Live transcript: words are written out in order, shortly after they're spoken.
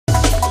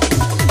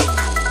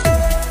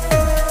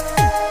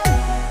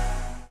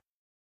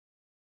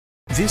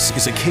This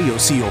is a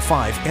KOCO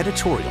 5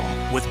 editorial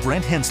with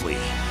Brent Hensley.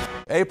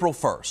 April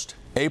 1st,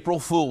 April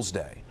Fool's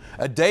Day,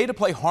 a day to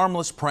play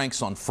harmless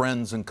pranks on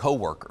friends and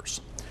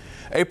coworkers.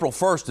 April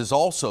 1st is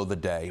also the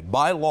day,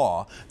 by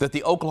law, that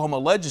the Oklahoma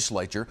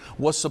Legislature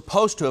was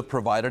supposed to have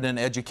provided an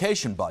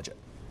education budget.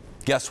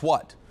 Guess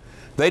what?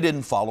 They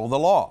didn't follow the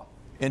law.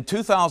 In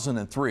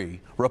 2003,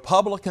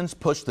 Republicans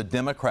pushed the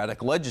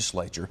Democratic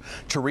legislature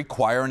to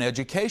require an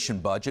education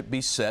budget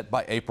be set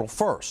by April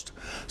 1st,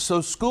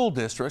 so school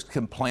districts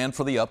can plan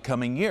for the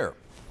upcoming year,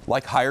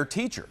 like hire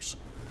teachers.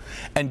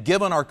 And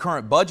given our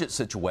current budget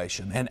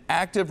situation and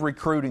active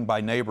recruiting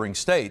by neighboring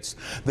states,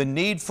 the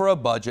need for a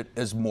budget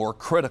is more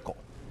critical.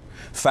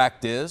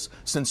 Fact is,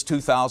 since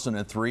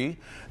 2003,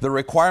 the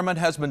requirement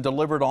has been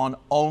delivered on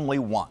only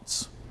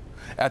once.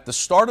 At the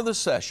start of the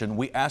session,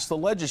 we asked the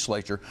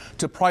legislature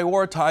to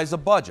prioritize a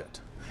budget,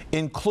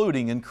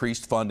 including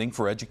increased funding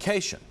for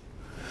education.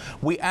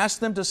 We asked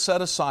them to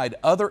set aside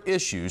other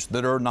issues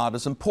that are not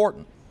as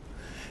important.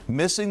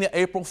 Missing the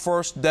April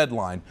 1st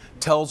deadline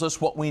tells us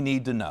what we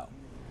need to know.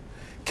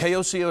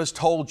 KOCO has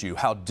told you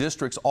how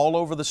districts all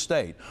over the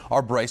state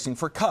are bracing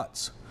for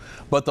cuts,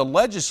 but the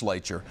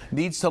legislature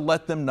needs to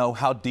let them know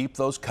how deep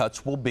those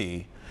cuts will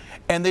be,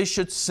 and they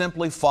should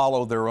simply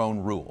follow their own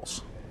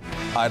rules.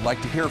 I'd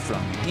like to hear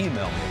from you.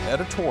 Email me at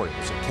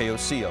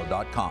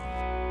editorials@koco.com.